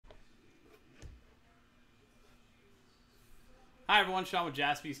Hi everyone, Sean with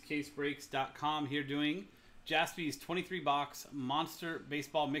JaspysCaseBreaks.com here doing Jaspy's 23-box Monster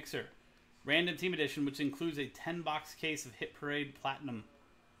Baseball Mixer. Random Team Edition, which includes a 10-box case of Hit Parade Platinum.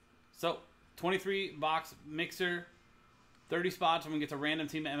 So, 23-box Mixer, 30 spots. I'm going to get to Random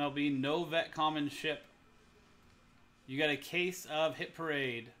Team MLB. No vet common ship. You got a case of Hit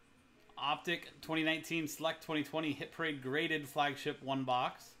Parade. Optic 2019 Select 2020 Hit Parade Graded Flagship 1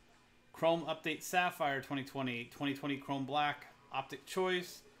 box. Chrome Update Sapphire 2020, 2020 Chrome Black, Optic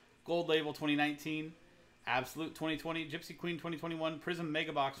Choice, Gold Label 2019, Absolute 2020, Gypsy Queen 2021, Prism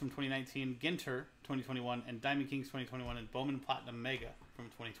Mega Box from 2019, Ginter 2021, and Diamond Kings 2021, and Bowman Platinum Mega from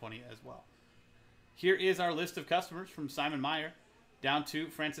 2020 as well. Here is our list of customers from Simon Meyer down to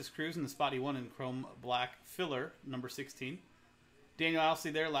Francis Cruz in the Spotty 1 in Chrome Black Filler, number 16. Daniel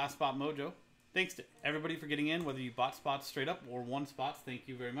Alcey there, last spot mojo. Thanks to everybody for getting in, whether you bought spots straight up or won spots. Thank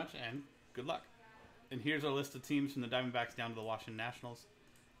you very much, and good luck. And here's our list of teams from the Diamondbacks down to the Washington Nationals.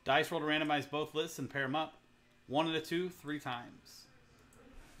 Dice roll to randomize both lists and pair them up. 1 and a 2, 3 times.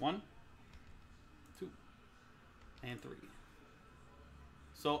 1, 2, and 3.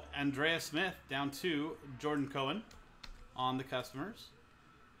 So Andrea Smith down to Jordan Cohen on the customers.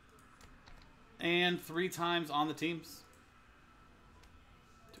 And 3 times on the teams.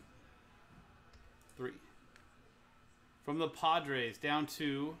 3. From the Padres down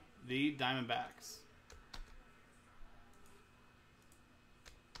to the Diamondbacks.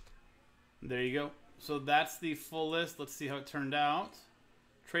 There you go. So that's the full list. Let's see how it turned out.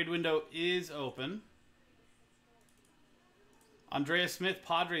 Trade window is open. Andrea Smith,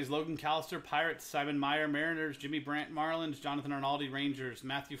 Padres. Logan Callister, Pirates. Simon Meyer, Mariners. Jimmy Brandt, Marlins. Jonathan Arnaldi, Rangers.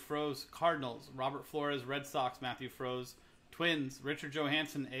 Matthew Froese, Cardinals. Robert Flores, Red Sox. Matthew Froese, Twins. Richard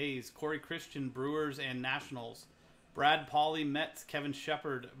Johansson, A's. Corey Christian, Brewers and Nationals. Brad Pauly, Mets. Kevin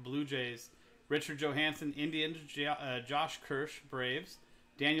Shepard, Blue Jays. Richard Johansson, Indians. Josh Kirsch, Braves.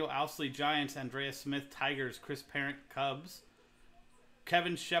 Daniel Owsley, Giants. Andrea Smith, Tigers. Chris Parent, Cubs.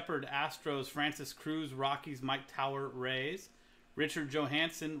 Kevin Shepard, Astros. Francis Cruz, Rockies. Mike Tower, Rays. Richard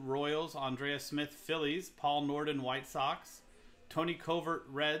Johansson, Royals. Andrea Smith, Phillies. Paul Norden, White Sox. Tony Covert,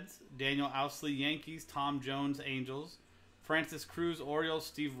 Reds. Daniel Owsley, Yankees. Tom Jones, Angels. Francis Cruz, Orioles.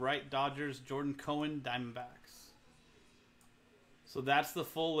 Steve Wright, Dodgers. Jordan Cohen, Diamondbacks. So that's the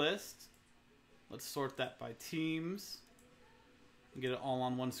full list. Let's sort that by teams. Get it all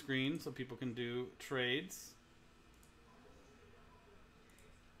on one screen so people can do trades.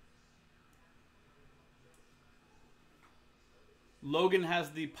 Logan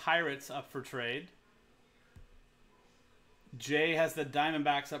has the Pirates up for trade. Jay has the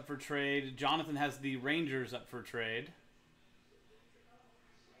Diamondbacks up for trade. Jonathan has the Rangers up for trade.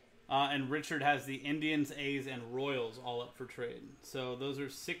 And Richard has the Indians, A's, and Royals all up for trade. So those are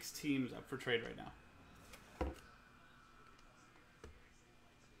 6 teams up for trade right now.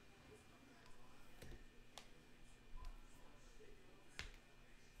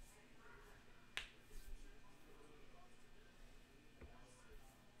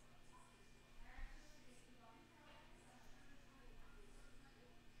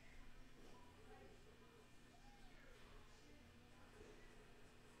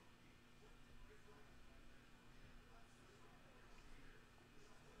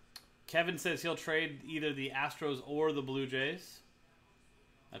 Kevin says he'll trade either the Astros or the Blue Jays.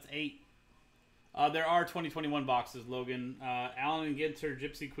 That's 8. There are 2021 boxes, Logan. Allen and Ginter,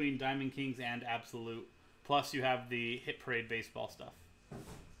 Gypsy Queen, Diamond Kings, and Absolute. Plus you have the Hit Parade baseball stuff.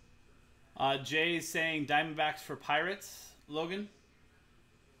 Jay's saying Diamondbacks for Pirates, Logan.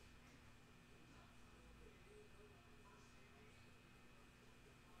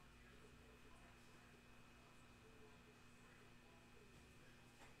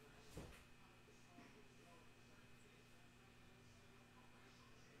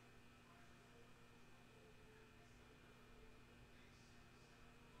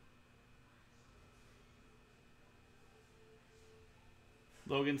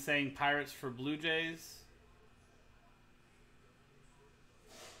 Logan saying Pirates for Blue Jays.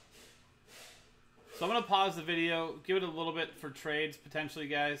 So I'm going to pause the video, give it a little bit for trades potentially,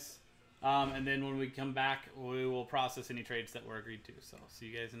 guys. And then when we come back, we will process any trades that were agreed to. So I'll see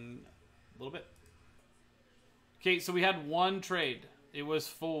you guys in a little bit. Okay, so we had one trade. It was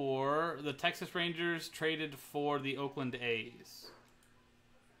for the Texas Rangers traded for the Oakland A's.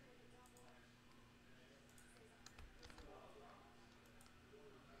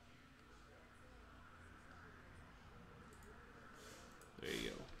 There you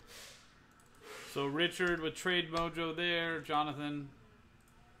go. So Richard with Trade Mojo there. Jonathan,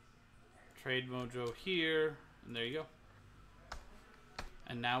 Trade Mojo here. And there you go.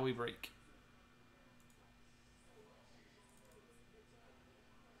 And now we break.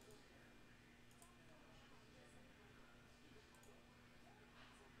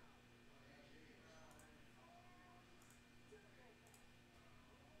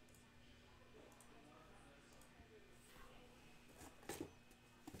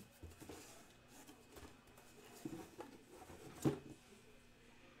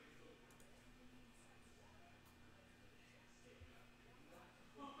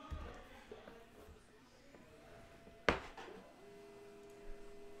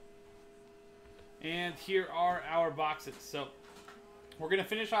 And here are our boxes. So we're going to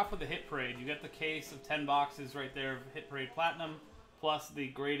finish off with the Hit Parade. You got the case of 10 boxes right there of Hit Parade Platinum, plus the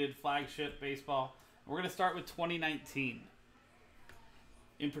graded flagship baseball. We're going to start with 2019.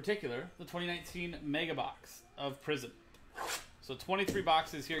 In particular, the 2019 Mega Box of Prism. So 23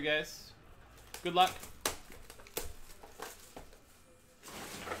 boxes here, guys. Good luck.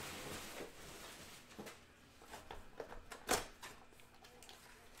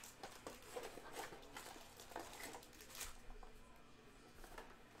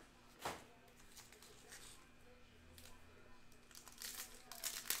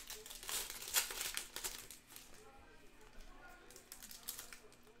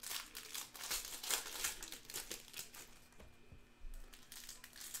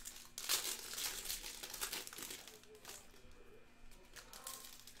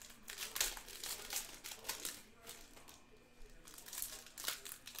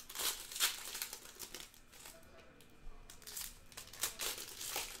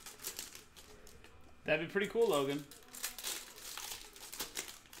 That'd be pretty cool, Logan.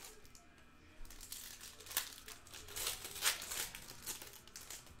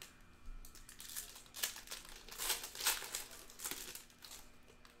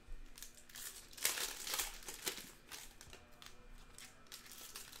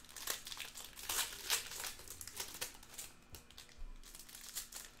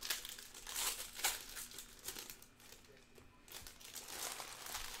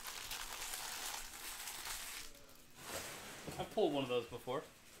 I've pulled one of those before.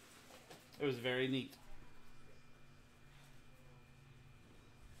 It was very neat.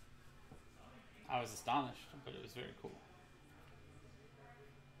 I was astonished, but it was very cool.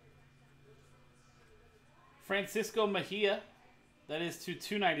 Francisco Mejia, that is to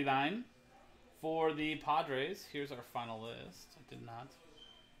 299 for the Padres. Here's our final list. I did not.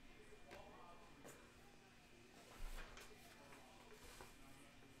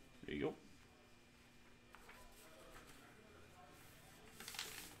 There you go.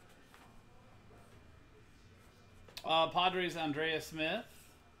 Padres, Andrea Smith.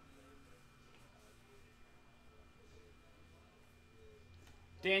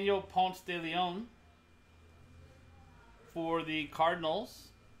 Daniel Ponce de Leon for the Cardinals.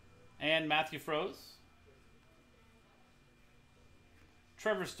 And Matthew Froese.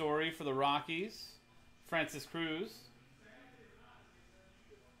 Trevor Story for the Rockies. Francis Cruz.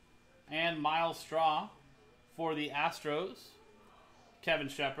 And Miles Straw for the Astros. Kevin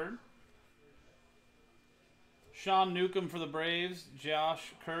Shepard. Sean Newcomb for the Braves,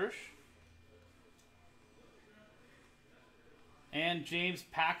 Josh Kirsch. And James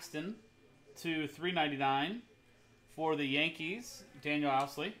Paxton to 399 for the Yankees, Daniel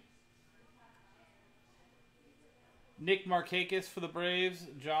Ousley. Nick Markakis for the Braves,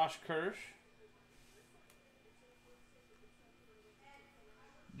 Josh Kirsch.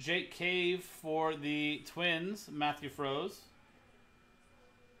 Jake Cave for the Twins, Matthew Froese.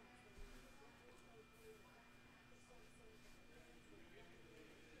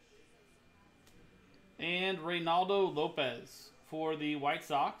 And Reynaldo Lopez for the White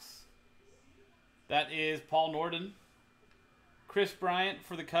Sox. That is Paul Norden. Chris Bryant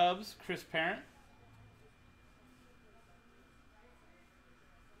for the Cubs, Chris Parent.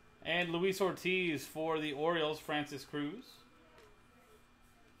 And Luis Ortiz for the Orioles, Francis Cruz.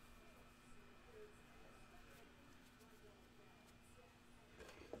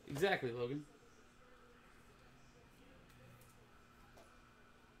 Exactly, Logan.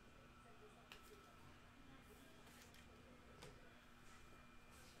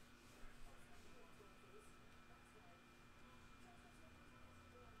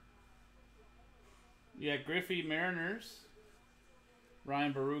 Yeah, Griffey Mariners.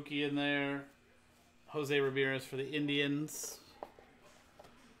 Ryan Baruchi in there. Jose Ramirez for the Indians.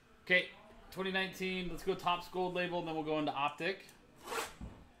 Okay, 2019. Let's go Topps Gold Label, and then we'll go into Optic.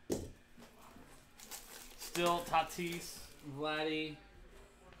 Still Tatis, Vladdy,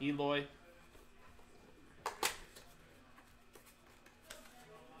 Eloy.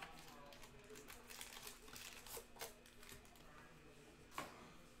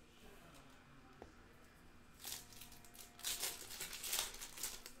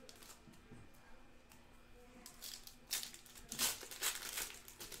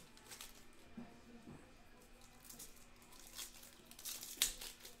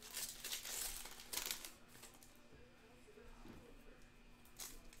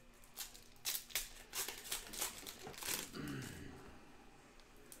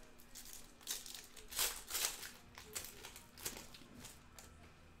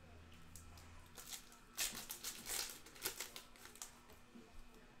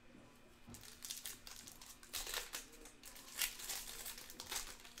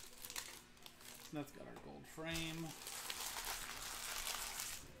 Smith got our gold frame.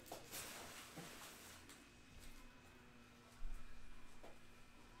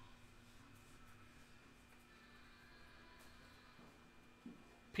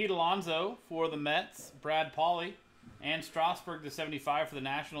 Pete Alonso for the Mets, Brad Pauly, and Strasburg to 75 for the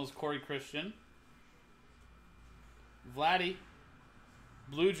Nationals, Corey Christian. Vladdy,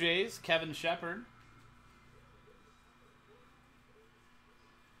 Blue Jays, Kevin Shepard.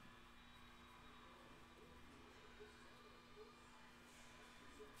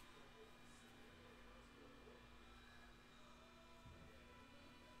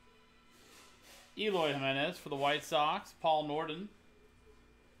 Eloy Jimenez for the White Sox, Paul Norden.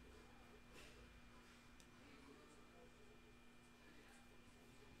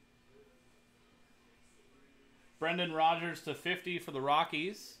 Brendan Rodgers to 50 for the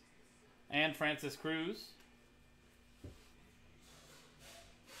Rockies, and Francis Cruz.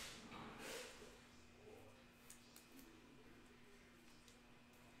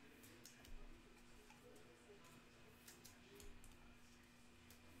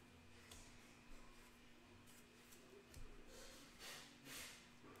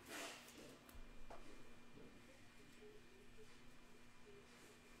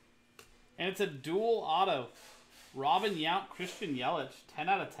 And it's a dual auto. Robin Yount, Christian Yelich, 10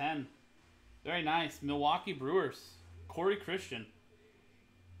 out of 10. Very nice. Milwaukee Brewers, Corey Christian.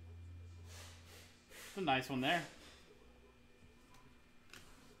 It's a nice one there.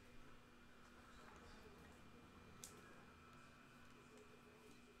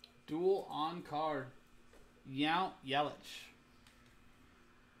 Dual on card. Yount, Yelich.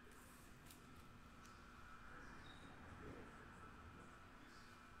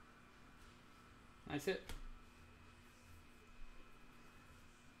 Nice hit.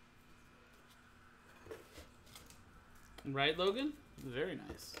 Right, Logan? Very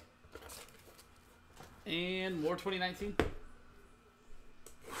nice. And more 2019.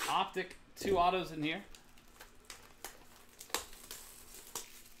 Optic, 2 autos in here.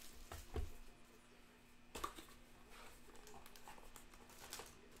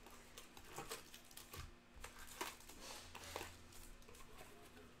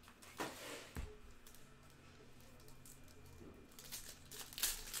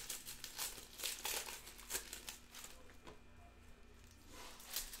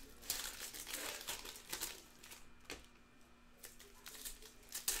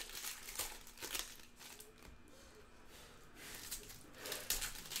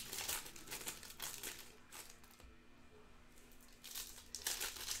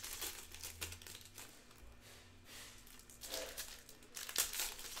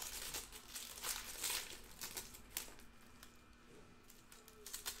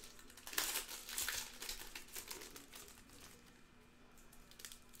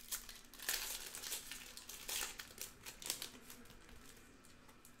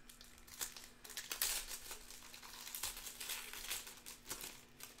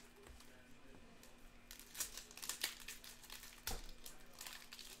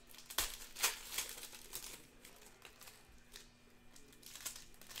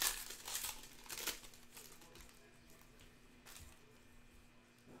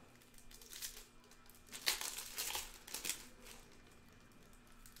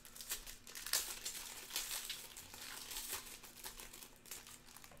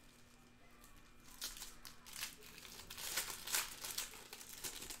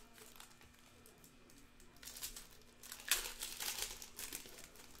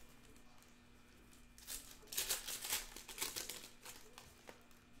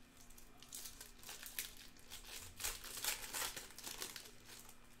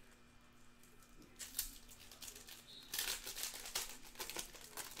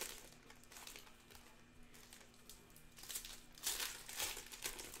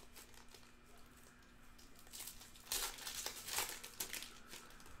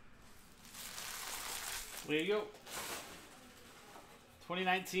 There you go.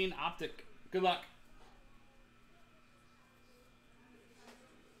 2019 Optic. Good luck.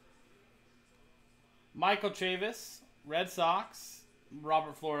 Michael Chavis, Red Sox,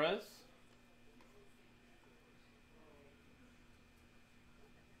 Robert Flores.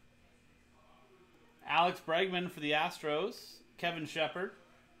 Alex Bregman for the Astros, Kevin Shepard.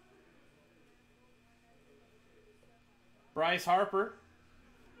 Bryce Harper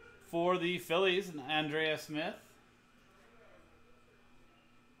for the Phillies, and Andrea Smith.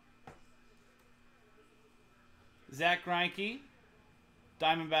 Zach Greinke,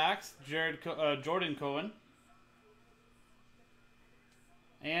 Diamondbacks, Jordan Cohen.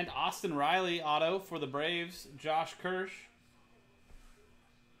 And Austin Riley auto for the Braves, Josh Kirsch.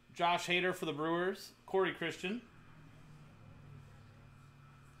 Josh Hader for the Brewers. Corey Christian.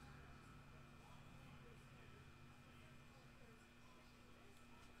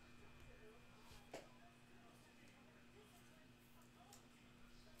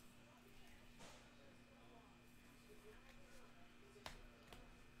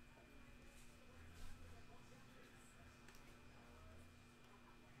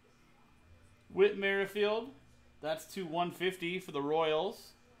 Whit Merrifield. That's to 150 for the Royals.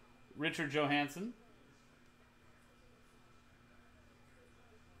 Richard Johansson.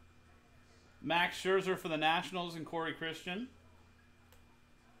 Max Scherzer for the Nationals and Corey Christian.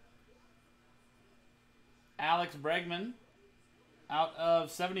 Alex Bregman out of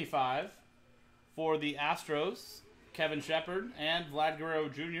 75 for the Astros. Kevin Shepard and Vlad Guerrero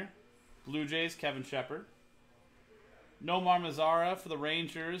Jr. Blue Jays, Kevin Shepard. Nomar Mazara for the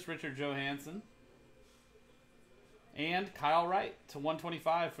Rangers, Richard Johansson. And Kyle Wright to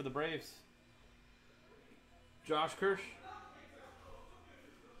 125 for the Braves. Josh Kirsch.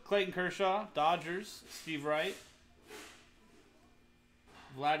 Clayton Kershaw, Dodgers, Steve Wright.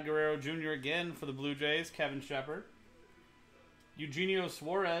 Vlad Guerrero Jr. again for the Blue Jays, Kevin Shepard. Eugenio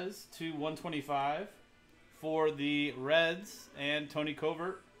Suarez to 125 for the Reds and Tony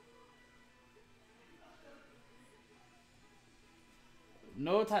Covert.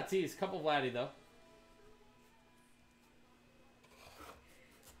 No Tatis, couple Vladdy though.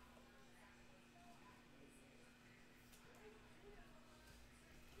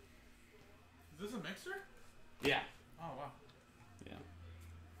 Is this a mixer? Yeah. Oh, wow. Yeah.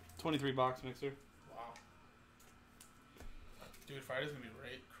 23 box mixer. Wow. Dude, Friday's gonna be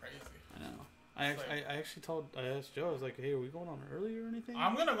crazy. I know. I actually I asked Joe, I was like, hey, are we going on early or anything?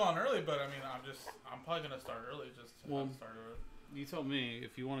 I'm gonna go on early, but I mean, I'm probably gonna start early just to start early. You told me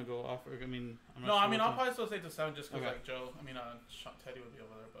if you want to go off. I mean, I'm not no, sure I mean, I'll probably still stay to 7 just because, like, Joe, Teddy would be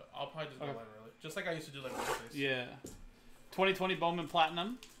over there, but I'll probably just go live early. Just like I used to do, like, Wednesdays. Yeah. 2020 Bowman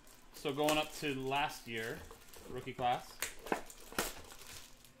Platinum. So going up to last year, rookie class.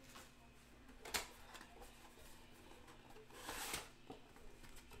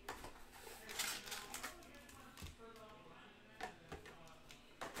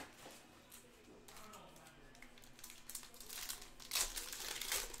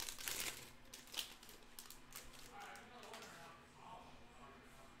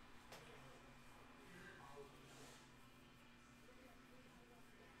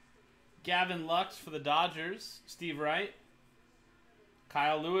 Gavin Lux for the Dodgers. Steve Wright.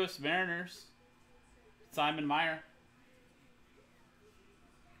 Kyle Lewis, Mariners. Simon Meyer.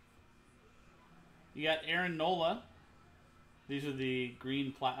 You got Aaron Nola. These are the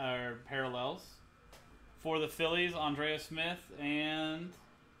green parallels. For the Phillies, Andrea Smith and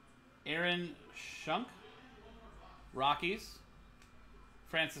Aaron Schunk. Rockies.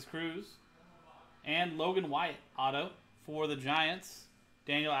 Francis Cruz. And Logan Wyatt, auto. For the Giants,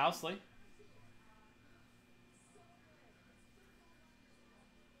 Daniel Ousley.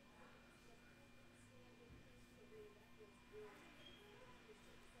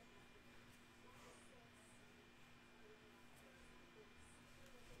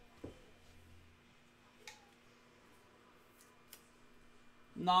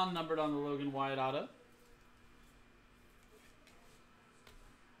 Non-numbered on the Logan Wyatt auto.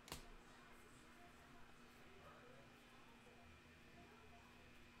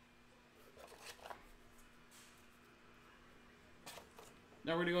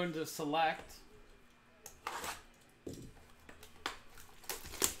 Now we're going to go into select.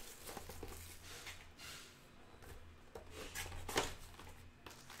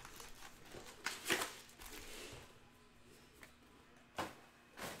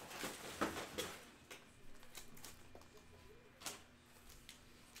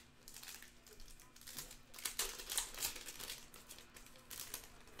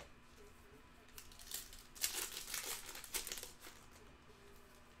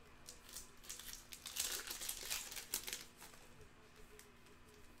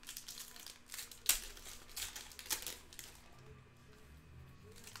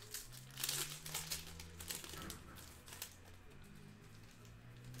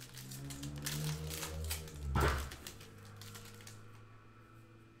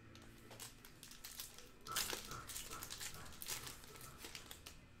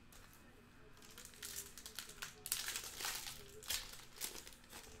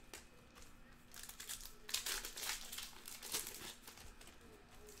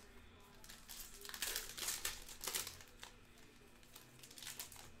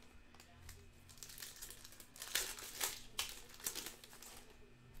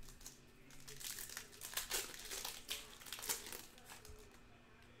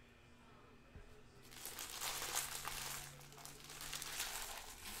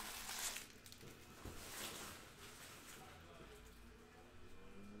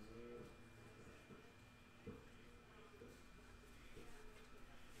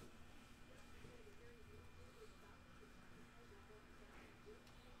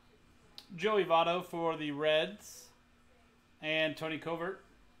 Joey Votto for the Reds and Tony Covert.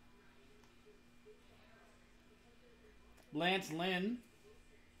 Lance Lynn,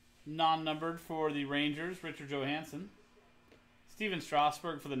 non-numbered for the Rangers, Richard Johansson. Steven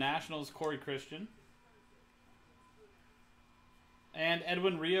Strasburg for the Nationals, Corey Christian. And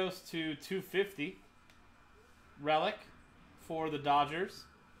Edwin Rios to 250. Relic for the Dodgers.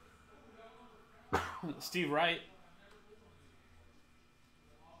 Steve Wright.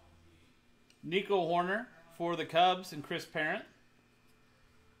 Nico Horner for the Cubs and Chris Parent.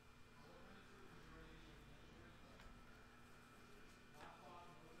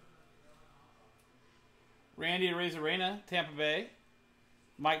 Randy Arozarena, Tampa Bay.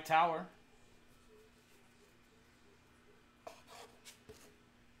 Mike Tower.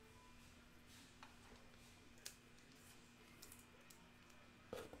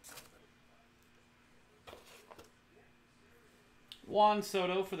 Juan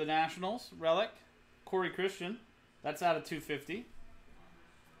Soto for the Nationals. Relic. Corey Christian. That's out of 250.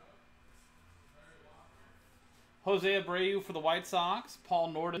 Jose Abreu for the White Sox.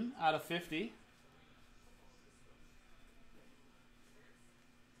 Paul Norton out of 50.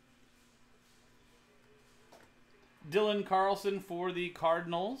 Dylan Carlson for the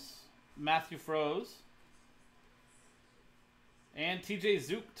Cardinals. Matthew Froese. And TJ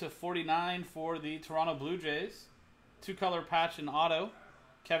Zook to 49 for the Toronto Blue Jays. Two-color patch and auto.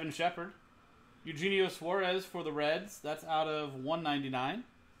 Kevin Shepard. Eugenio Suarez for the Reds. That's out of 199.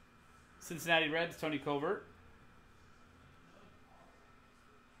 Cincinnati Reds, Tony Covert.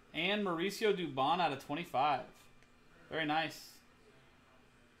 And Mauricio Dubon out of 25. Very nice.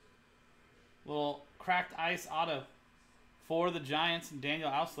 Little cracked ice auto for the Giants and Daniel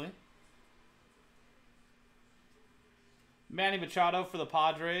Ousley. Manny Machado for the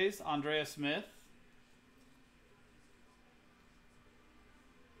Padres, Andrea Smith.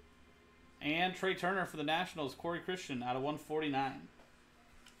 And Trey Turner for the Nationals, Corey Christian out of 149.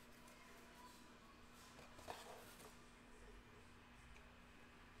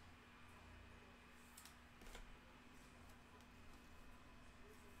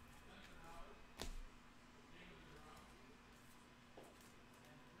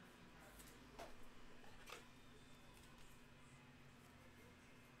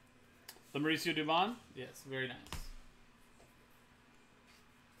 The Mauricio Dubon? Yes, very nice.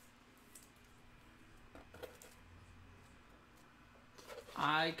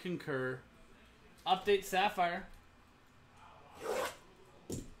 I concur. Update Sapphire.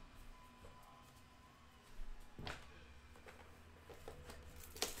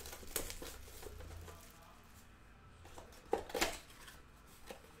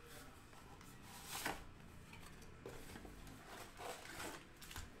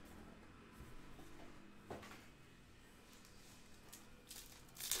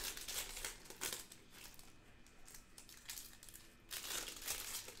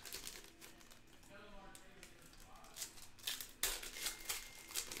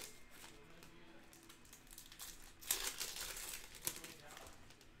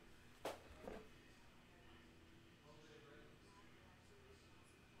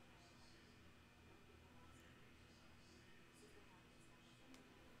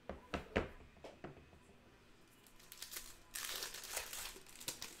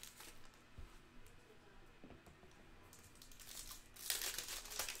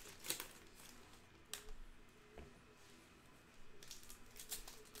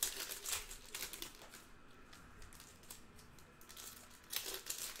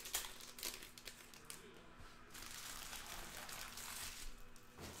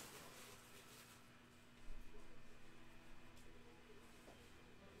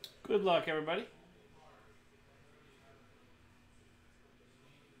 Good luck, everybody.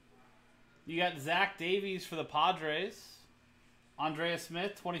 You got Zach Davies for the Padres. Andrea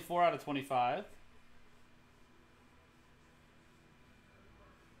Smith, 24 out of 25.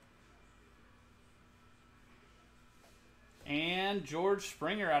 And George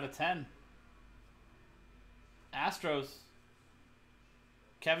Springer out of 10. Astros.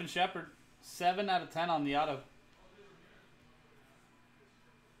 Kevin Shepard, 7 out of 10 on the auto.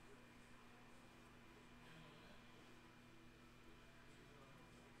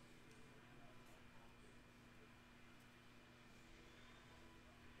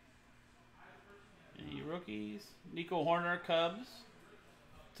 Rookies. Nico Horner, Cubs,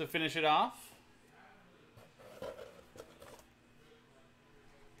 to finish it off.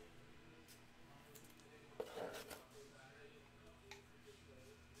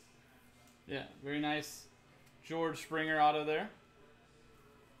 Yeah, very nice George Springer auto there.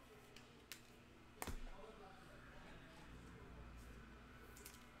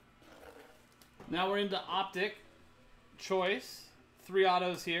 Now we're into Optic Choice. 3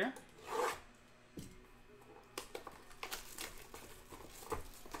 autos here.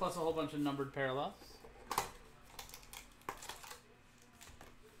 Plus a whole bunch of numbered parallels.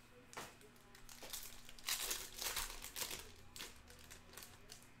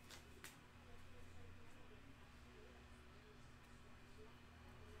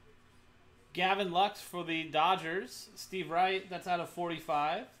 Gavin Lux for the Dodgers. Steve Wright, that's out of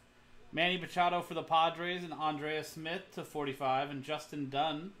 45. Manny Machado for the Padres and Andrea Smith to 45. And Justin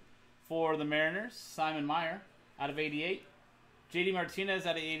Dunn for the Mariners. Simon Meyer out of 88. JD Martinez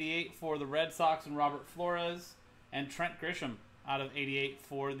out of 88 for the Red Sox and Robert Flores. And Trent Grisham out of 88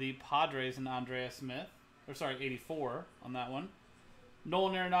 for the Padres and Andrea Smith. Or sorry, 84 on that one.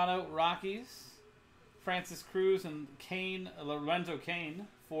 Nolan Arenado, Rockies. Francis Cruz and Lorenzo Cain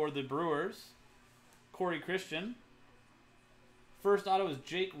for the Brewers. Corey Christian. First auto is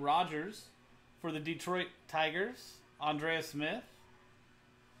Jake Rogers for the Detroit Tigers. Andrea Smith.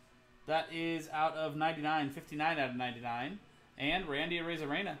 That is out of 99, 59 out of 99. And Randy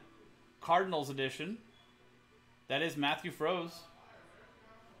Arozarena, Cardinals edition. That is Matthew Froese.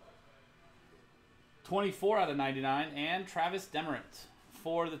 24 out of 99. And Travis Demeritte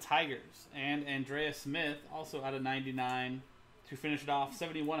for the Tigers. And Andrea Smith, also out of 99, to finish it off,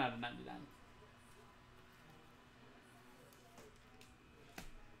 71 out of 99.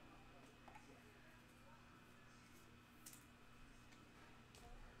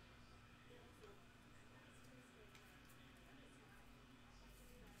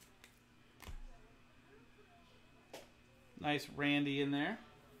 Nice Randy in there.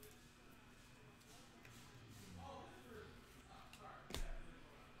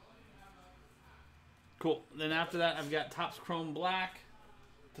 Cool. Then after that, I've got Topps Chrome Black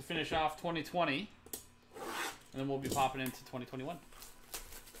to finish off 2020. And then we'll be popping into 2021.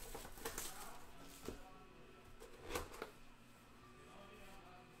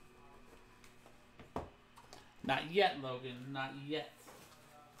 Not yet, Logan. Not yet.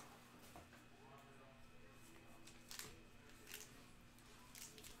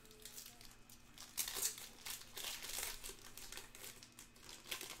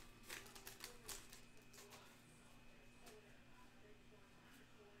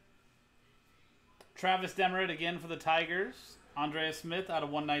 Travis Demeritte again for the Tigers. Andrea Smith out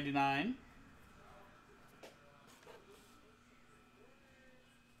of 199.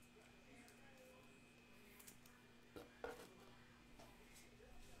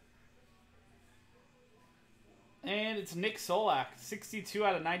 And it's Nick Solak, 62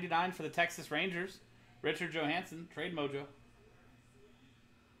 out of 99 for the Texas Rangers. Richard Johansson, Trade Mojo.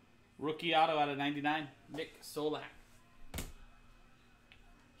 Rookie auto out of 99, Nick Solak.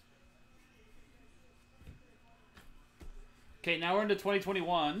 Okay, now we're into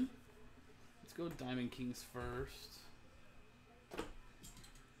 2021. Let's go Diamond Kings first.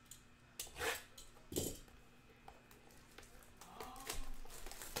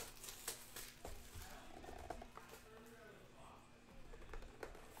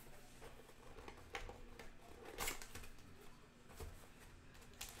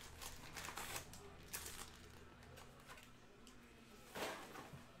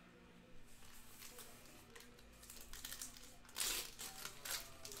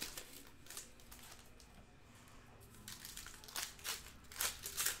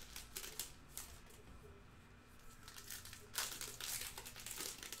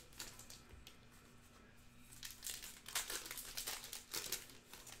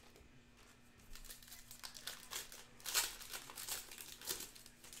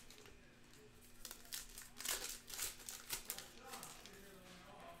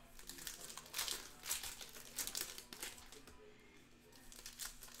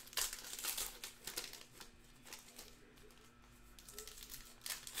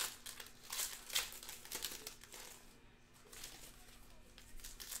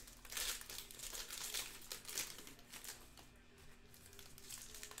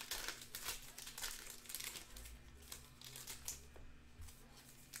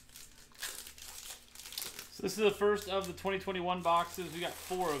 This is the first of the 2021 boxes. We got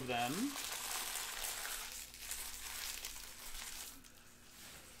 4 of them.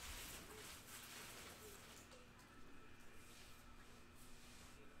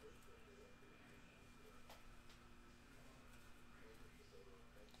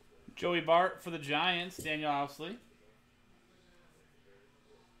 Joey Bart for the Giants, Daniel Housley.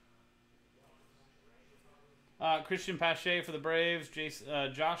 Christian Pache for the Braves,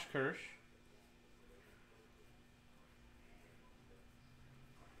 Josh Kirsch.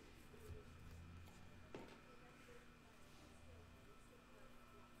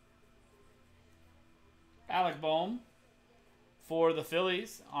 Alec Boehm. For the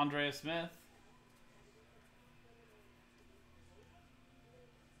Phillies, Andrea Smith.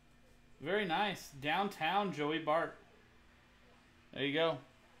 Very nice. Downtown, Joey Bart. There you go.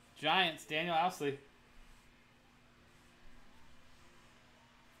 Giants, Daniel Ousley.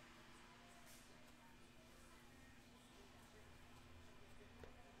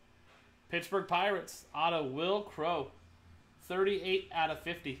 Pittsburgh Pirates, auto Will Crow. 38 out of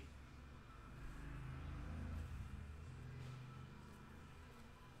 50.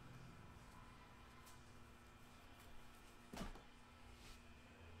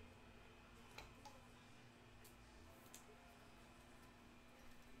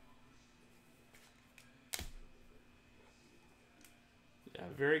 Yeah,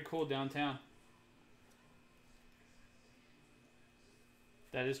 very cool downtown.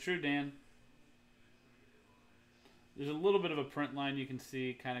 That is true, Dan. There's a little bit of a print line you can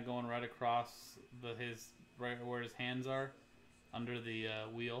see kind of going right across right where his hands are under the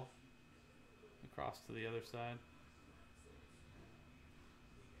wheel across to the other side.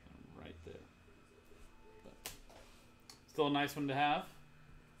 Right there. But still a nice one to have.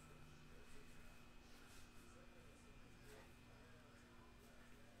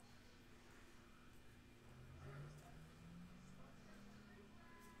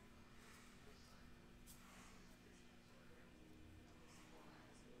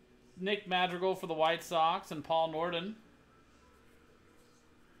 Nick Madrigal for the White Sox and Paul Norden.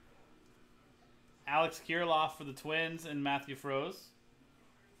 Alex Kirilloff for the Twins and Matthew Froese.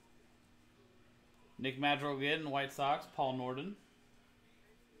 Nick Madrigal again, White Sox, Paul Norden.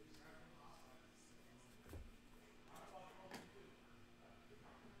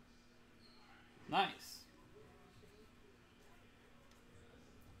 Nice.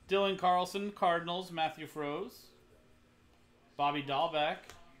 Dylan Carlson, Cardinals, Matthew Froese. Bobby Dahlbeck.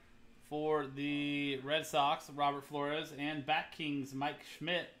 For the Red Sox, Robert Flores, and Bat Kings, Mike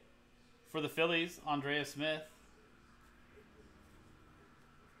Schmidt. For the Phillies, Andrea Smith.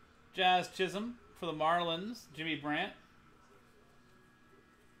 Jazz Chisholm for the Marlins, Jimmy Brandt.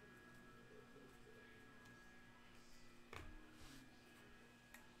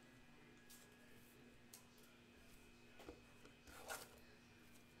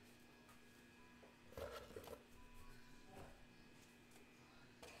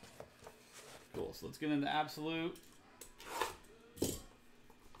 Cool, so let's get into Absolute.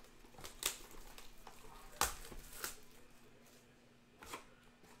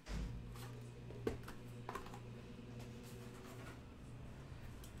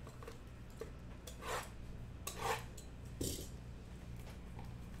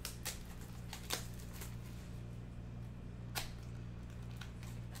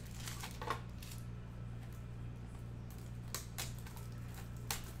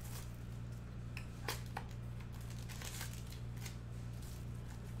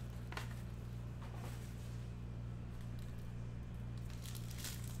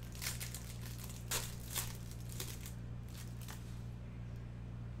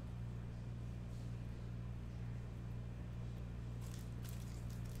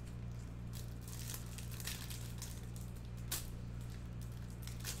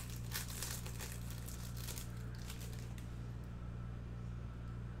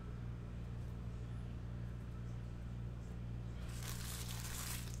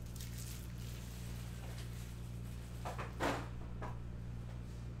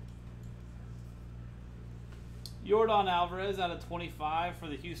 Yordan Alvarez out of 25 for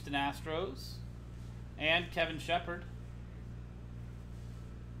the Houston Astros. And Kevin Shepard.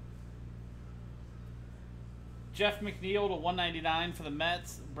 Jeff McNeil to 199 for the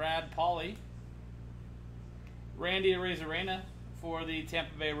Mets. Brad Pauly. Randy Arozarena for the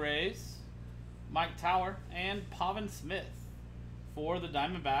Tampa Bay Rays. Mike Tower. And Pavin Smith for the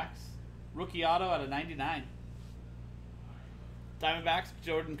Diamondbacks. Rookie auto out of 99. Diamondbacks,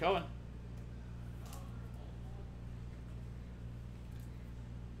 Jordan Cohen.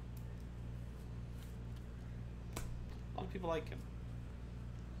 A lot of people like him.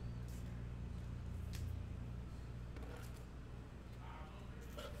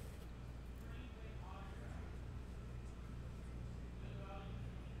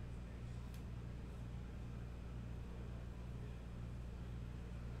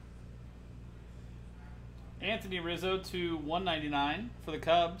 Anthony Rizzo to 199 for the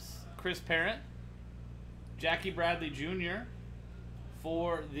Cubs. Chris Parent. Jackie Bradley Jr.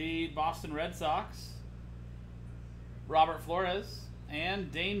 for the Boston Red Sox. Robert Flores.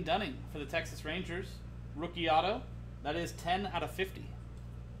 And Dane Dunning for the Texas Rangers. Rookie auto. That is 10 out of 50.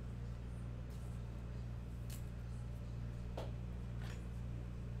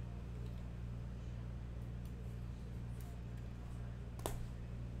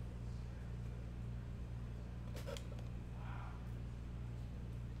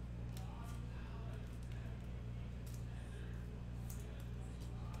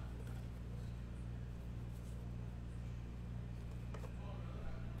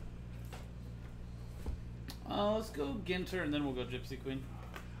 Let's go Ginter, and then we'll go Gypsy Queen.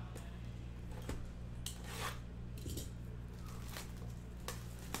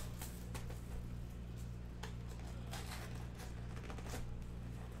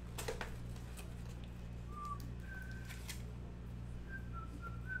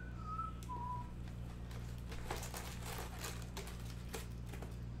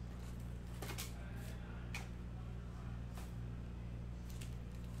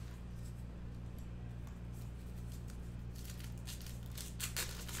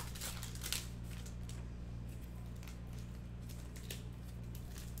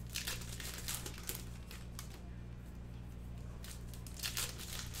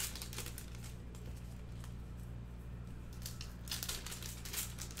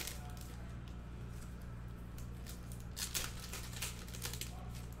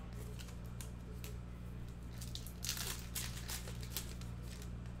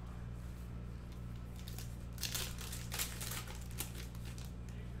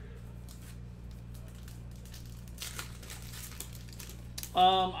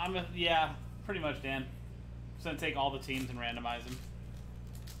 Yeah, pretty much, Dan. Just gonna take all the teams and randomize them.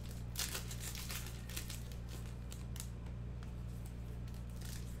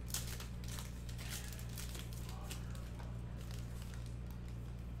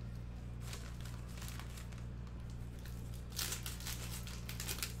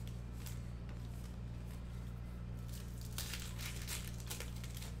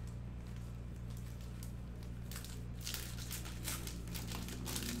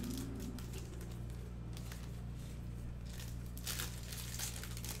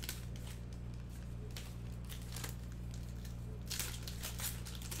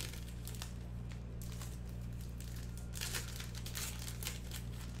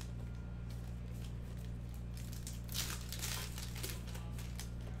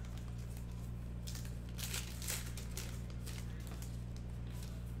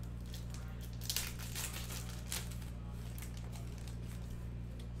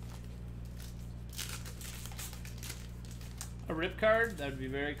 A rip card? That'd be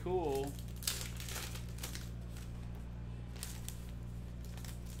very cool.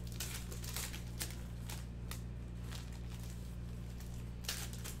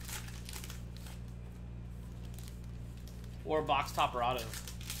 Or a box topper auto.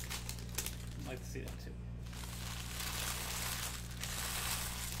 I'd like to see that too.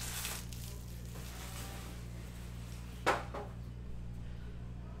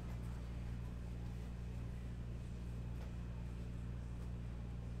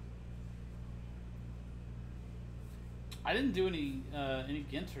 I didn't do any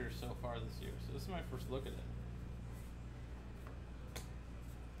Ginter so far this year, so this is my first look at it.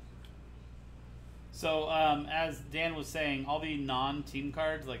 So, as Dan was saying, all the non-team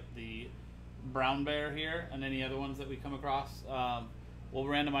cards, like the Brown Bear here, and any other ones that we come across, we'll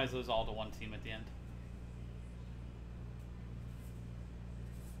randomize those all to one team at the end.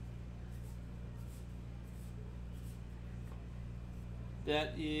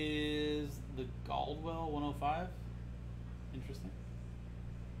 That is the Galdwell 105. Interesting.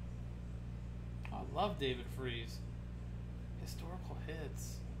 Oh, I love David Freese. Historical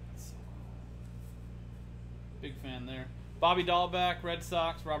hits. That's so cool. Big fan there. Bobby Dahlbeck, Red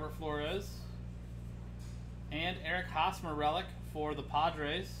Sox, Robert Flores. And Eric Hosmer relic for the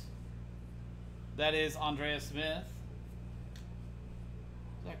Padres. That is Andrea Smith.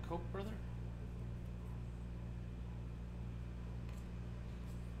 Is that Koch brother?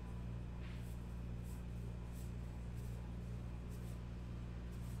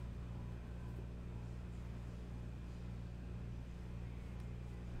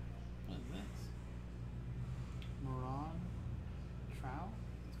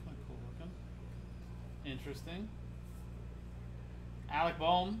 Interesting. Alec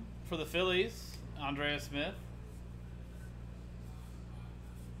Boehm for the Phillies, Andrea Smith.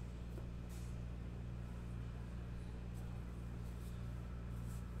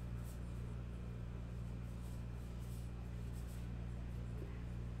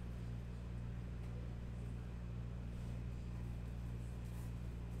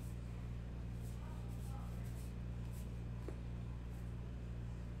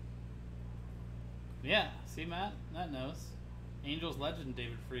 Yeah, see, Matt? That knows. Angels legend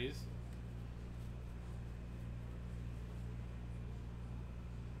David Freese.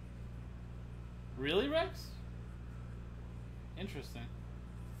 Really, Rex? Interesting.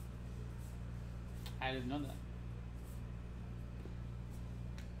 I didn't know that.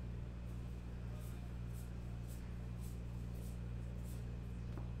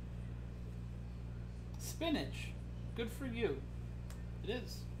 Spinach. Good for you. It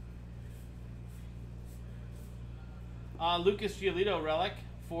is. Lucas Giolito relic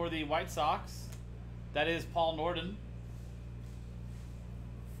for the White Sox. That is Paul Norden.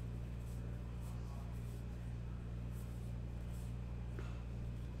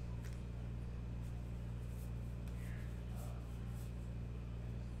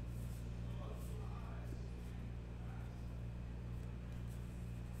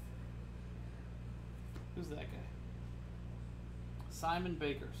 Who's that guy? Simon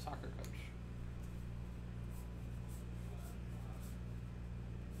Baker, soccer coach.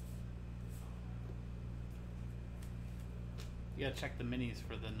 You gotta check the minis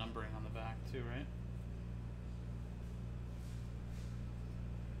for the numbering on the back too, right?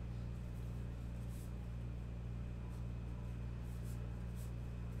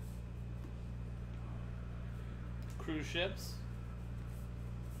 Cruise ships.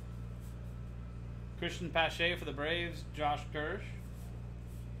 Christian Pache for the Braves. Josh Kirsch.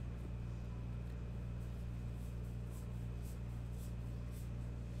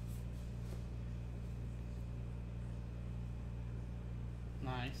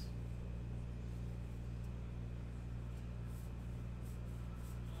 Nice.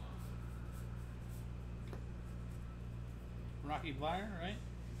 Rocky Blyer, right?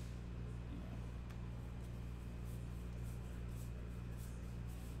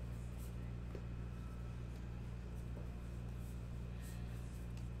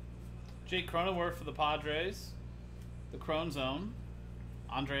 Jake Cronenworth for the Padres. The Crone Zone.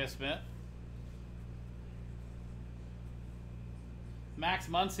 Andrea Smith. Max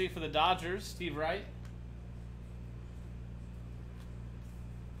Muncy for the Dodgers. Steve Wright.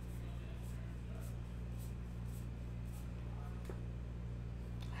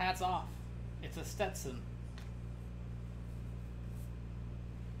 Hats off. It's a Stetson.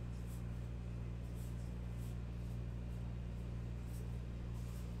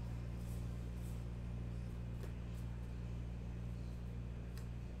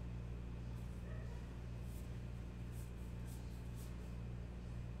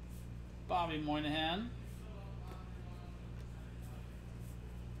 Bobby Moynihan.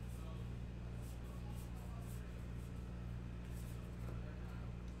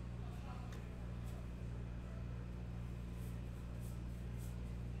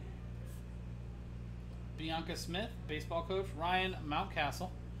 Bianca Smith, baseball coach. Ryan Mountcastle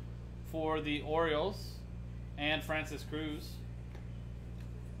for the Orioles. And Francis Cruz.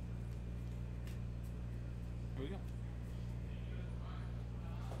 Here we go.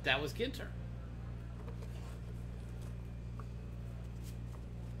 That was Ginter.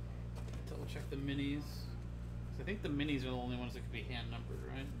 Double check the minis. I think the minis are the only ones that could be hand numbered,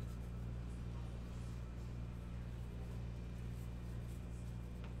 right?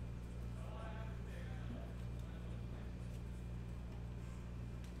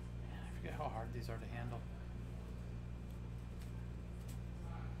 Man, I forget how hard these are to handle.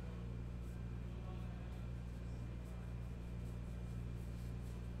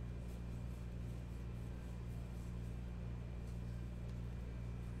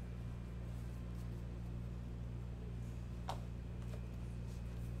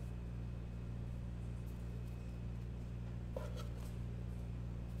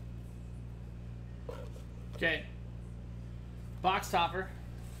 Okay. Box topper.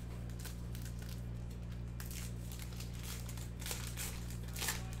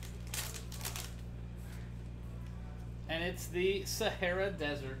 And it's the Sahara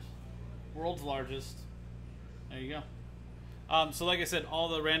Desert. World's largest. There you go. So like I said, all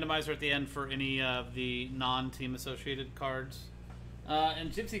the randomizer at the end for any of the non-team associated cards.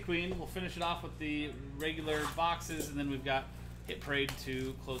 And Gypsy Queen, we'll finish it off with the regular boxes, and then we've got Hit Parade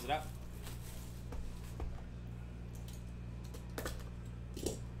to close it out.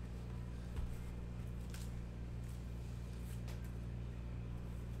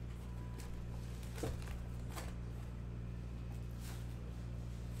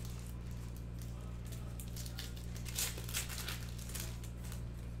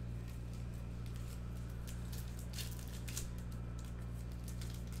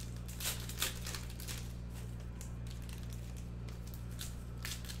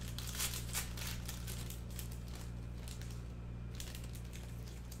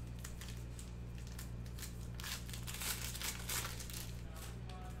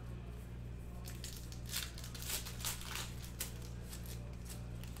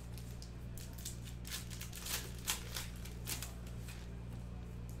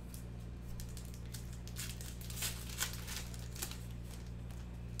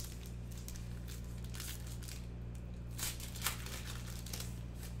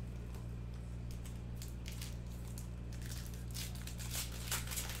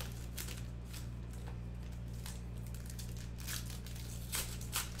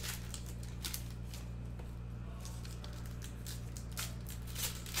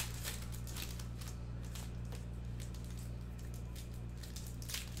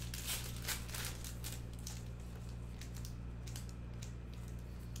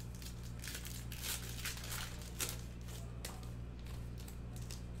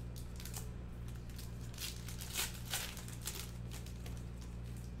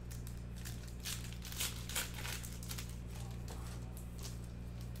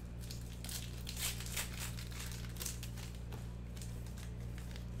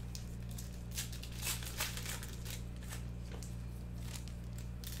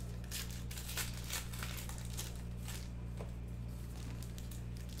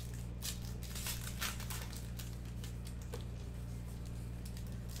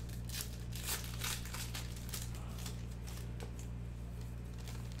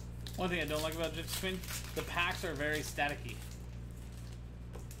 One thing I don't like about Gypsy Queen, the packs are very staticky.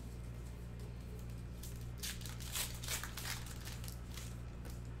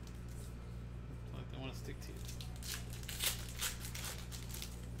 Like they want to stick to you.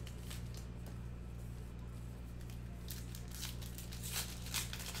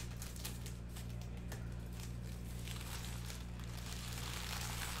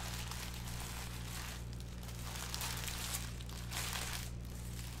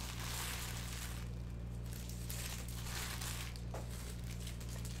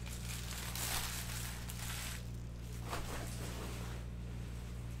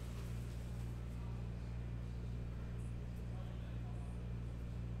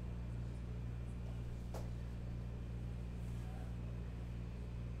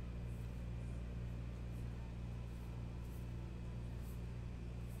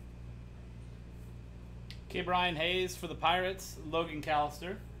 Okay, Brian Hayes for the Pirates, Logan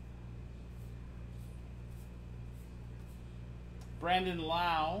Callister. Brandon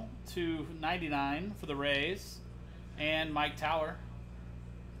Lau to 99 for the Rays, and Mike Tower.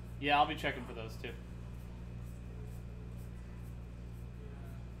 Yeah, I'll be checking for those too.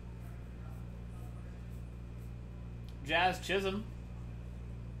 Jazz Chisholm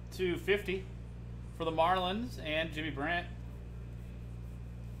to 50 for the Marlins, and Jimmy Brandt.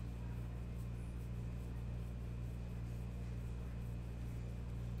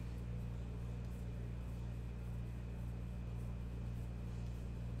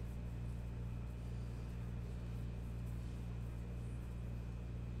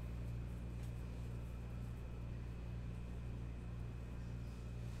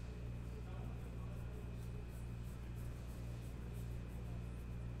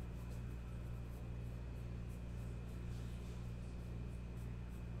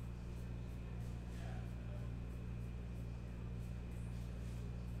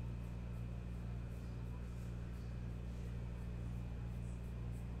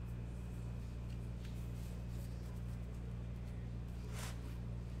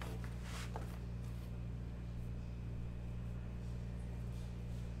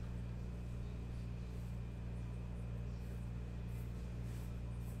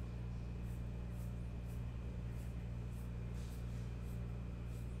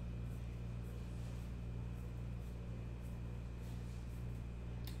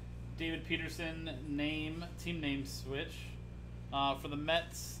 David Peterson team name switch for the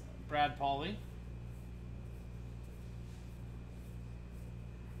Mets, Brad Pauly.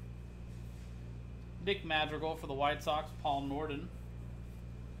 Nick Madrigal for the White Sox, Paul Norden.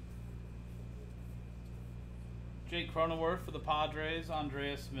 Jake Cronenworth for the Padres,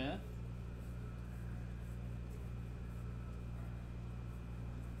 Andrea Smith.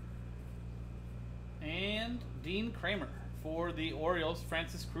 And Dean Kramer for the Orioles,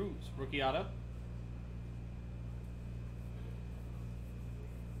 Francis Cruz, rookie auto.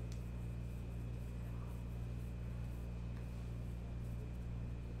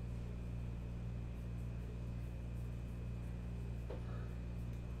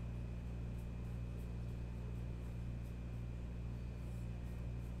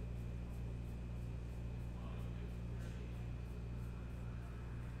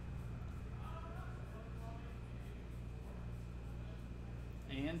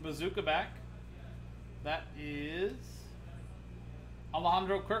 And Bazooka back. That is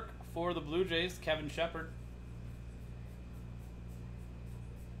Alejandro Kirk for the Blue Jays, Kevin Shepard.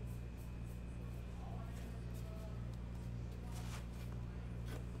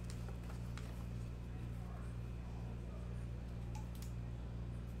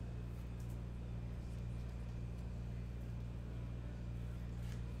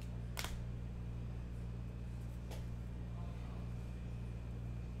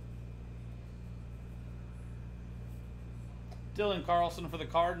 Dylan Carlson for the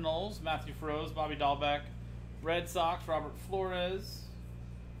Cardinals, Matthew Froese, Bobby Dahlbeck. Red Sox, Robert Flores.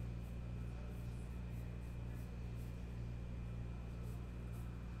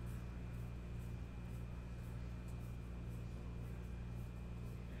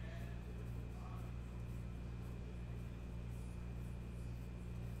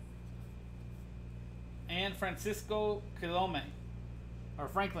 And Francisco Quilome, or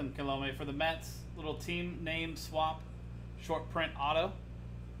Franklin Quilome for the Mets. Little team name swap. Short print auto.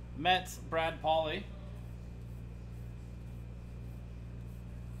 Mets, Brad Pauly.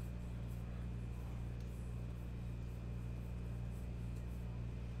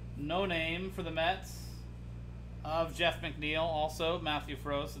 No name for the Mets of Jeff McNeil, also Matthew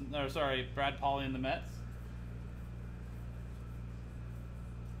Froese, Brad Pauly in the Mets.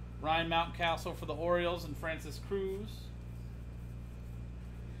 Ryan Mountcastle for the Orioles and Francis Cruz.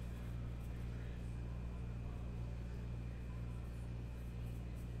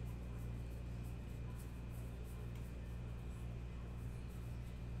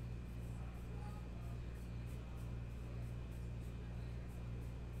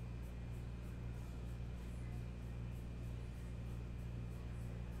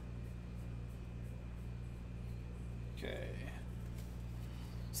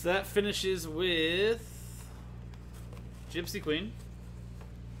 So that finishes with Gypsy Queen.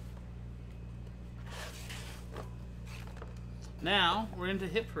 Now we're into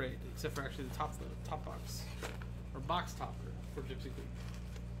Hit Parade, except for actually the top box, or box topper for Gypsy Queen.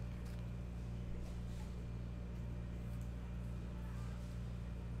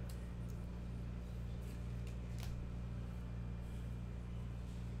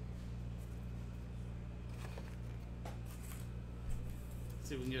 Let's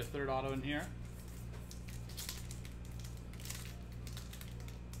see if we can get a third auto in here.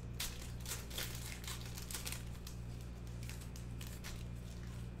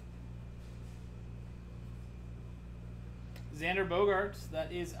 Xander Bogaerts,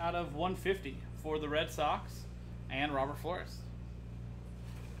 that is out of 150 for the Red Sox, and Robert Flores.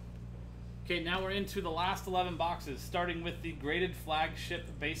 Okay, now we're into the last 11 boxes, starting with the graded flagship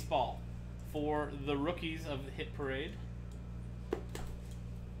baseball for the rookies of Hit Parade.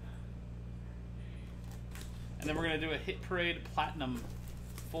 And then we're going to do a Hit Parade Platinum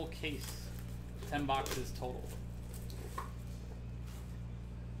full case, 10 boxes total.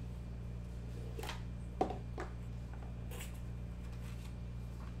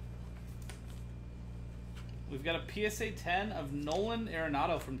 We've got a PSA 10 of Nolan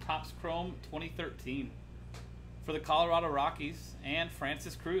Arenado from Topps Chrome 2013 for the Colorado Rockies, and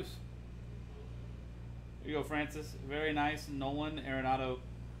Francis Cruz. There you go, Francis. Very nice Nolan Arenado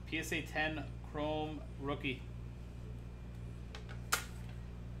PSA 10 Chrome rookie.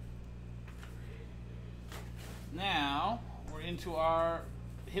 Now we're into our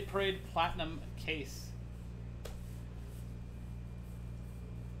Hit Parade Platinum case.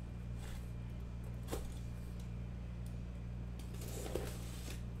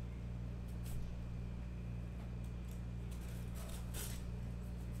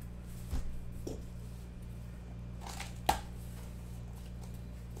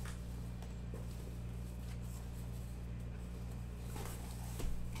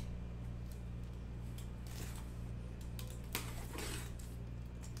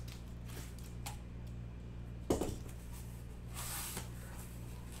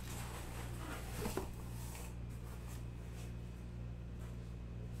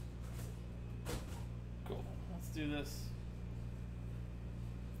 Do this.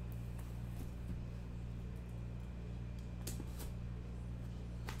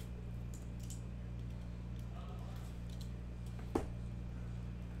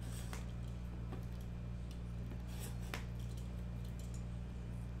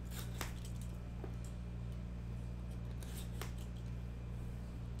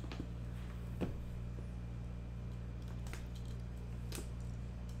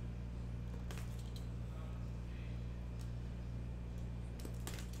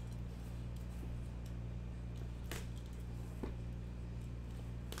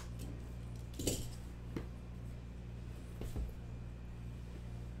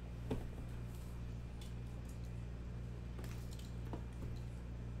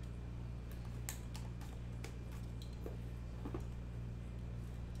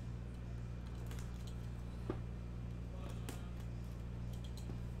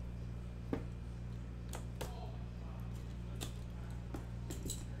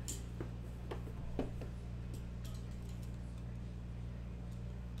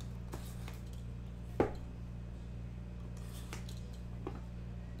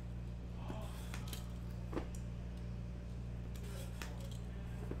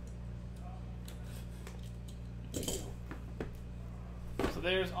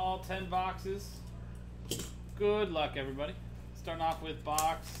 There's all 10 boxes. Good luck, everybody. Starting off with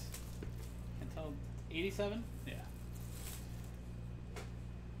box, can't tell, 87? Yeah.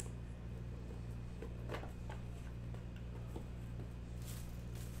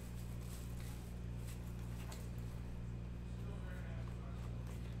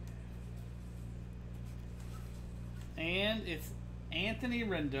 And it's Anthony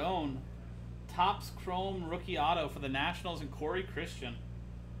Rendon, Topps Chrome rookie auto for the Nationals, and Corey Christian.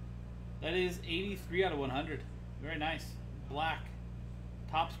 That is 83 out of 100. Very nice. Black.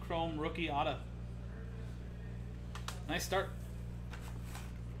 Topps Chrome rookie auto. Nice start.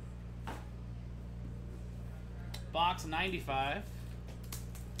 Box 95.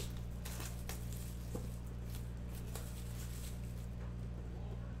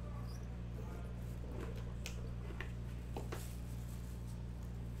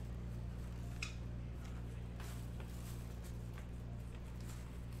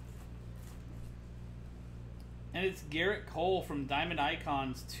 And it's Garrett Cole from Diamond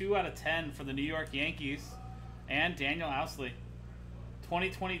Icons, 2 out of 10 for the New York Yankees, and Daniel Ousley.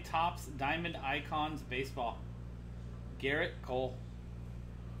 2020 Topps Diamond Icons Baseball. Garrett Cole.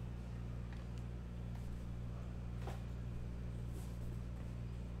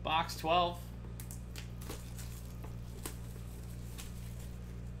 Box 12.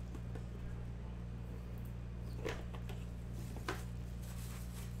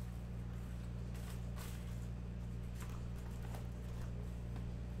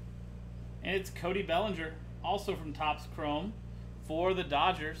 And it's Cody Bellinger, also from Topps Chrome, for the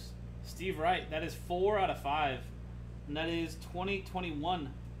Dodgers. Steve Wright. That is 4 out of 5. And that is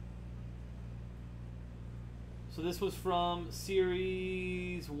 2021. So this was from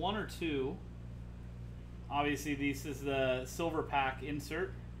Series 1 or 2. Obviously, this is the silver pack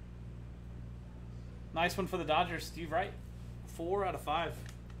insert. Nice one for the Dodgers, Steve Wright. 4 out of 5.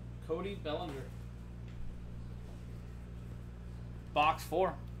 Cody Bellinger. Box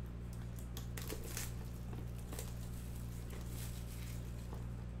 4.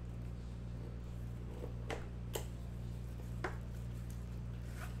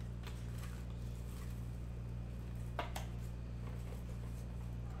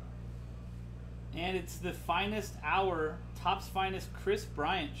 And it's the finest hour, Topps finest Chris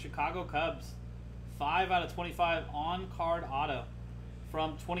Bryant, Chicago Cubs. 5 out of 25 on-card auto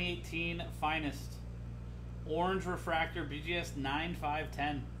from 2018 finest. Orange refractor, BGS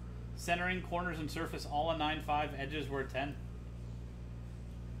 9.5/10. Centering, corners, and surface all a 9.5. Edges were 10.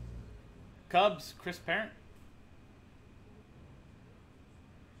 Cubs, Chris Parent.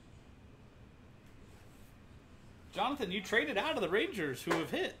 Jonathan, you traded out of the Rangers, who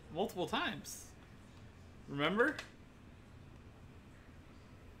have hit multiple times. Remember?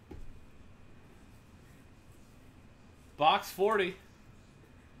 Box 40.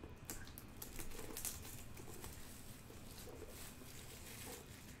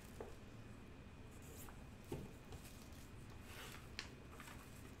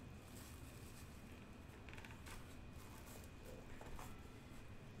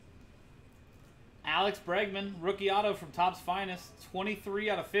 Alex Bregman, rookie auto from Topps Finest, 23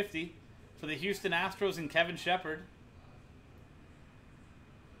 out of 50 for the Houston Astros and Kevin Shepard.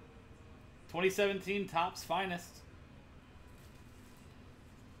 2017 Topps Finest.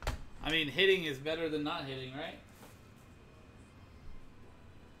 I mean, hitting is better than not hitting, right?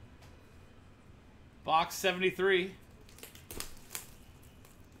 Box 73.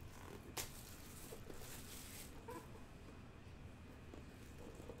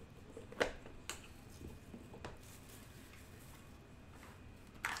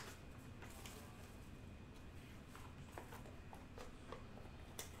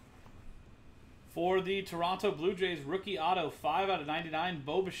 For the Toronto Blue Jays, rookie auto, 5 out of 99,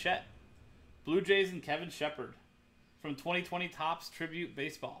 Bo Bichette. Blue Jays and Kevin Shepard from 2020 Topps Tribute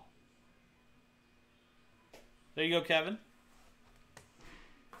Baseball. There you go, Kevin.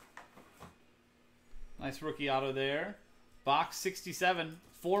 Nice rookie auto there. Box 67.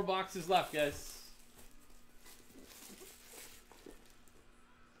 4 boxes left, guys.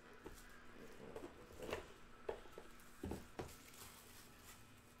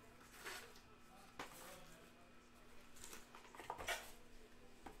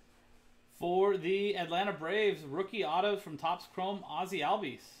 For the Atlanta Braves, rookie auto from Topps Chrome, Ozzie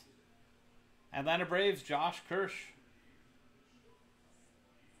Albies. Atlanta Braves, Josh Kirsch.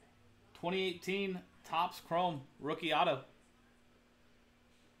 2018 Topps Chrome, rookie auto.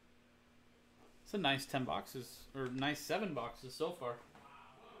 It's a nice 10 boxes, or nice 7 boxes so far.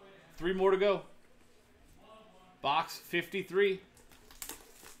 3 more to go. Box 53.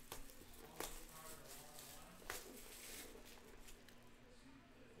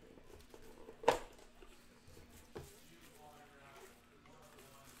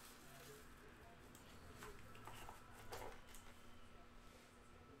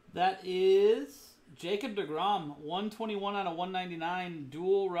 That is Jacob deGrom, 121 out of 199,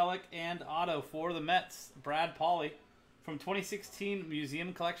 dual relic and auto for the Mets, Brad Pauly, from 2016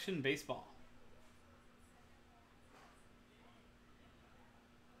 Museum Collection Baseball.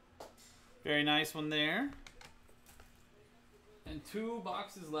 Very nice one there. And 2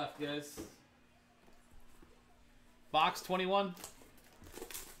 boxes left, guys. Box 21.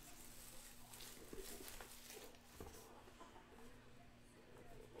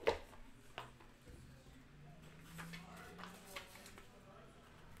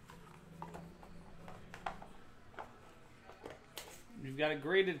 We've got a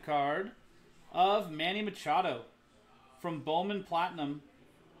graded card of Manny Machado from Bowman Platinum,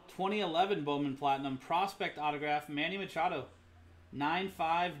 2011 Bowman Platinum, prospect autograph, Manny Machado,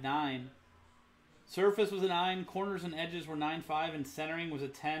 9.59. Surface was a 9, corners and edges were 9.5, and centering was a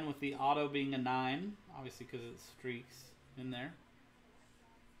 10 with the auto being a 9, obviously because of the streaks in there.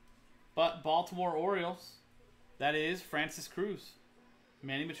 But Baltimore Orioles, that is Francis Cruz,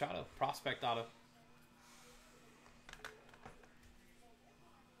 Manny Machado, prospect auto.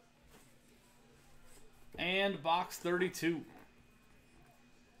 And box 32.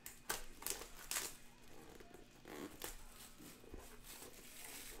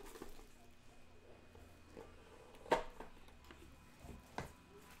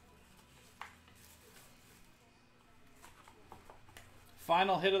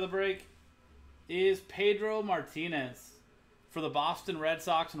 Final hit of the break is Pedro Martinez for the Boston Red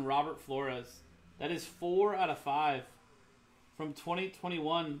Sox and Robert Flores. That is 4 out of 5 from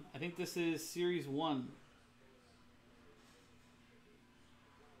 2021. I think this is Series 1.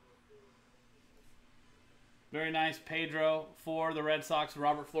 Very nice, Pedro for the Red Sox and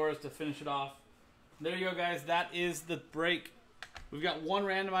Robert Flores to finish it off. There you go, guys. That is the break. We've got one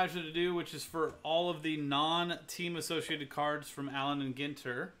randomizer to do, which is for all of the non-team associated cards from Allen and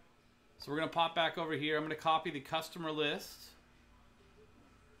Ginter. So we're going to pop back over here. I'm going to copy the customer list.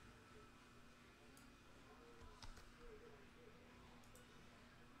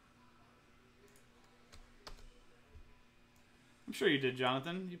 I'm sure you did,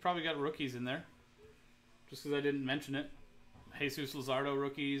 Jonathan. You probably got rookies in there. Just because I didn't mention it. Jesus Luzardo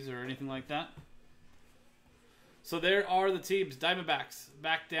rookies or anything like that. So there are the teams. Diamondbacks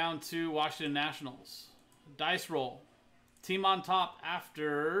back down to Washington Nationals. Dice roll. Team on top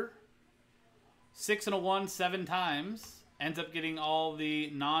after 6-1 7 times ends up getting all the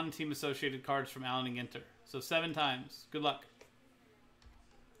non-team associated cards from Allen and Ginter. So 7 times. Good luck.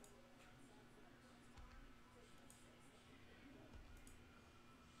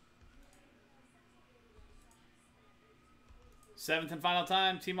 Seventh and final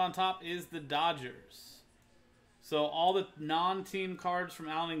time. Team on top is the Dodgers. So all the non-team cards from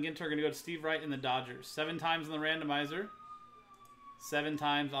Allen and Ginter are going to go to Steve Wright and the Dodgers. 7 times on the randomizer. 7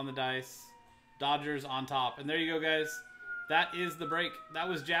 times on the dice. Dodgers on top. And there you go, guys. That is the break. That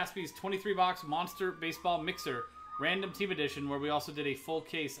was Jaspy'S 23-box Monster Baseball Mixer. Random Team Edition, where we also did a full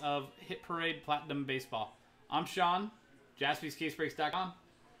case of Hit Parade Platinum Baseball. I'm Sean, JaspysCaseBreaks.com.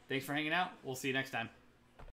 Thanks for hanging out. We'll see you next time.